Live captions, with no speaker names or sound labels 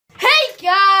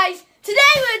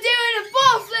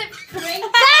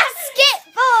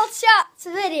to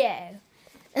the video.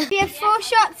 We have 4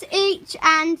 shots each,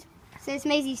 and so it's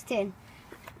Maisie's turn.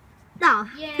 No.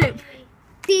 Yay.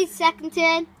 Maisie's second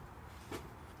turn.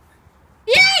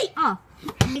 Yay! Oh.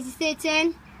 Maisie's third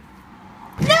turn.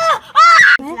 No!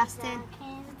 Ah! Last turn.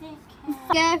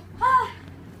 Go.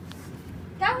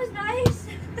 That was nice.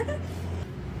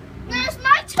 No, it's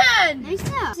my turn. No,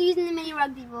 it's not. So using the mini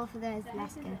rugby ball for those.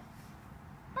 Let's go.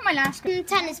 Not my last go.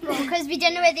 Tennis ball, because we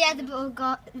don't know where the other ball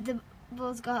the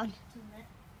ball's gone.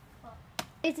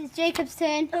 It is Jacob's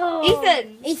turn. Oh.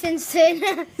 Ethan's turn.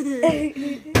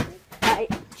 Right,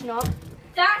 do you know what?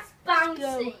 That's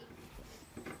bouncy.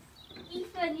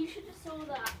 Ethan, you should have saw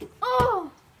that. Oh!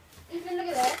 Ethan, look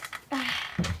at this.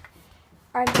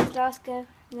 Alright, this last go.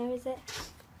 Where is it?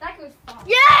 That goes far.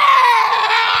 Yeah!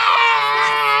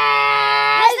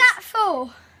 Is that 4?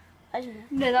 I don't know.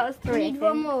 No, that was 3. We need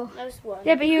one more. That was 1.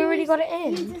 Yeah, but you already got it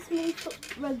in.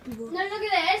 Rugby ball. No, look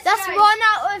at this. That's guys. 1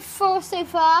 out of 4 so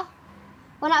far.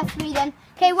 1 out of 3 then.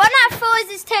 Okay, 1 out of 4 is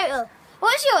his total.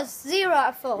 What's yours? 0 out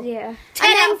of 4. Yeah. 10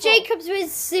 out and of 4. Jacob's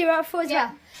was 0 out of 4 as Yeah.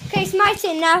 well. Okay, it's my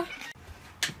turn now.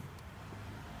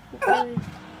 What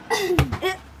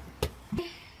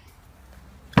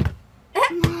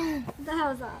the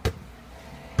hell is that?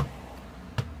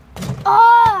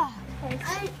 Oh! I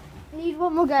need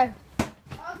one more go. I'll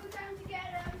go down to get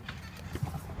him.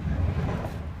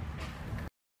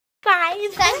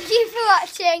 Guys, thank you for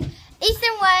watching.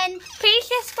 Ethan won. Please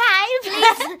subscribe.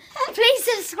 Please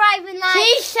subscribe and like.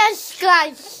 Please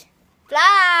subscribe.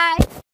 Bye.